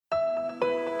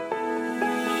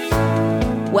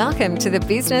Welcome to the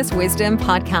Business Wisdom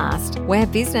Podcast, where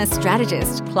business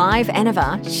strategist Clive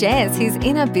Enever shares his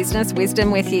inner business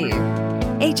wisdom with you.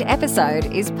 Each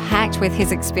episode is packed with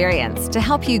his experience to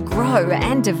help you grow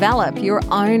and develop your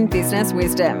own business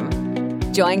wisdom.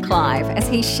 Join Clive as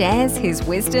he shares his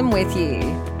wisdom with you.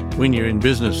 When you're in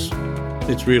business,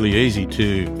 it's really easy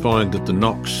to find that the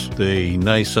knocks, the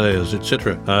naysayers,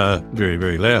 etc. are very,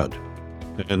 very loud.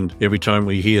 And every time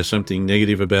we hear something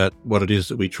negative about what it is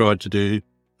that we tried to do,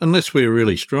 unless we're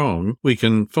really strong, we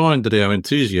can find that our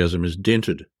enthusiasm is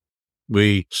dented.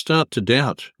 We start to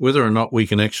doubt whether or not we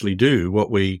can actually do what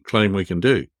we claim we can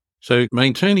do. So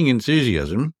maintaining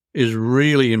enthusiasm is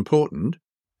really important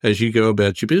as you go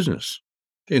about your business.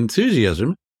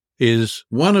 Enthusiasm is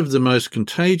one of the most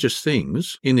contagious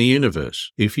things in the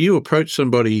universe. If you approach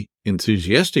somebody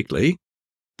enthusiastically,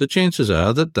 the chances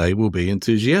are that they will be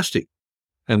enthusiastic.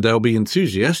 And they'll be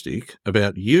enthusiastic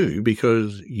about you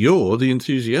because you're the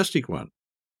enthusiastic one.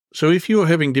 So if you're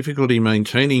having difficulty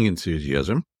maintaining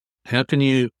enthusiasm, how can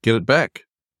you get it back?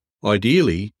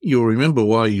 Ideally, you'll remember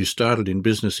why you started in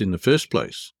business in the first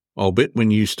place. I'll bet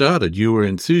when you started, you were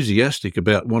enthusiastic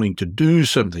about wanting to do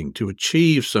something, to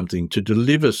achieve something, to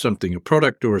deliver something, a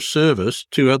product or a service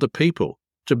to other people,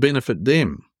 to benefit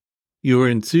them. You were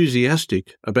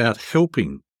enthusiastic about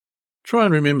helping. Try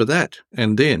and remember that,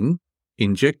 and then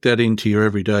inject that into your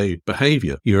everyday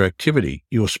behaviour, your activity,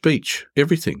 your speech,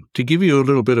 everything, to give you a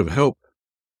little bit of help.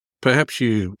 Perhaps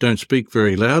you don't speak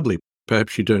very loudly.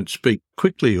 Perhaps you don't speak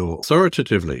quickly or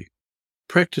authoritatively.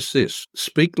 Practice this.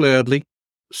 Speak loudly,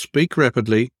 speak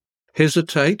rapidly,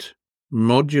 hesitate,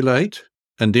 modulate,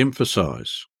 and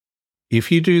emphasise.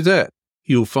 If you do that,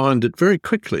 you'll find that very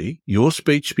quickly your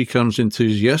speech becomes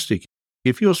enthusiastic.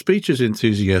 If your speech is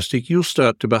enthusiastic, you'll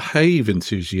start to behave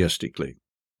enthusiastically.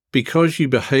 Because you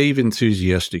behave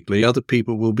enthusiastically, other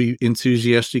people will be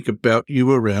enthusiastic about you,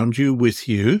 around you, with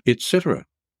you, etc.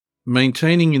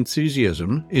 Maintaining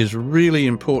enthusiasm is really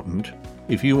important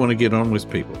if you want to get on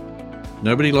with people.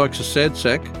 Nobody likes a sad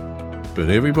sack, but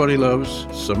everybody loves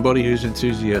somebody who's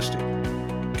enthusiastic.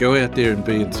 Go out there and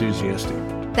be enthusiastic.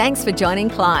 Thanks for joining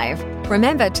Clive.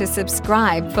 Remember to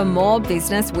subscribe for more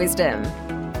business wisdom.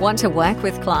 Want to work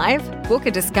with Clive? Book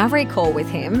a discovery call with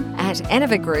him at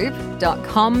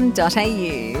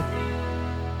enevergroup.com.au.